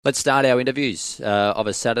Let's start our interviews of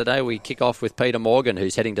a Saturday. We kick off with Peter Morgan,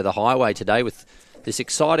 who's heading to the highway today with this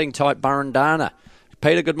exciting type Burrandana.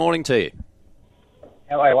 Peter, good morning to you.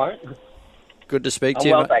 How are you, Warren? Good to speak I'm to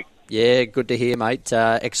you. well, thanks. Yeah, good to hear, mate.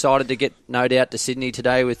 Excited to get, no doubt, to Sydney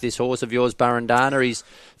today with this horse of yours, Burrandana. He's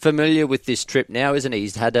familiar with this trip now, isn't he?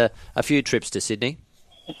 He's had a few trips to Sydney.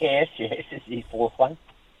 Yes, this is his fourth one.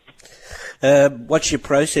 What's your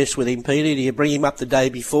process with him, Peter? Do you bring him up the day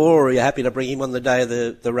before, or are you happy to bring him on the day of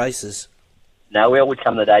the races? No, we always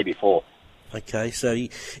come the day before. Okay, so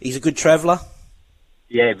he's a good traveller?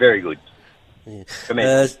 Yeah, very good. Yeah.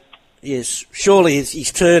 Tremendous. Yes, surely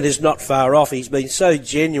his turn is not far off. He's been so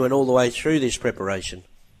genuine all the way through this preparation.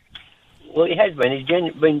 Well, he has been. He's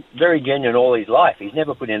been very genuine all his life. He's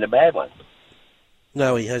never put in a bad one.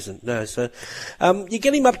 No, he hasn't. No, so you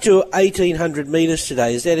get him up to 1,800 metres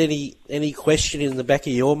today. Is that any question in the back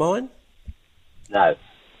of your mind? No.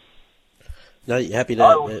 No, you're happy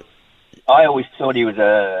to... I always thought he was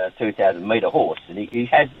a 2,000 metre horse, and he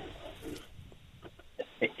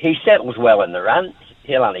settles well in the run.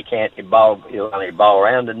 He'll only bowl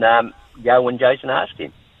around and go when Jason asks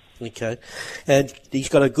him. Okay, and he's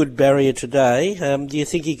got a good barrier today. Do you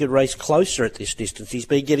think he could race closer at this distance? He's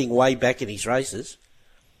been getting way back in his races.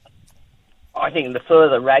 I think in the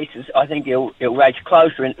further races, I think he'll race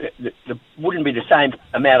closer. And there wouldn't be the same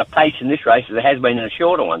amount of pace in this race as there has been in the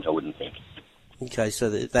shorter ones, I wouldn't think. Okay, so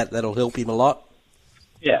that'll help him a lot.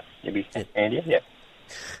 Yeah, he'll be handy, yeah.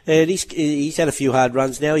 And he's had a few hard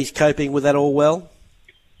runs now. He's coping with that all well?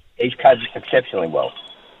 He's coped exceptionally well.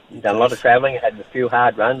 He's done a lot of travelling, had a few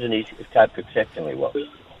hard runs, and he's coped exceptionally well.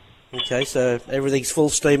 Okay, so everything's full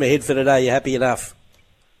steam ahead for today. You're happy enough?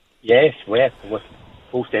 Yes, we're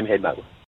full steam ahead, mate.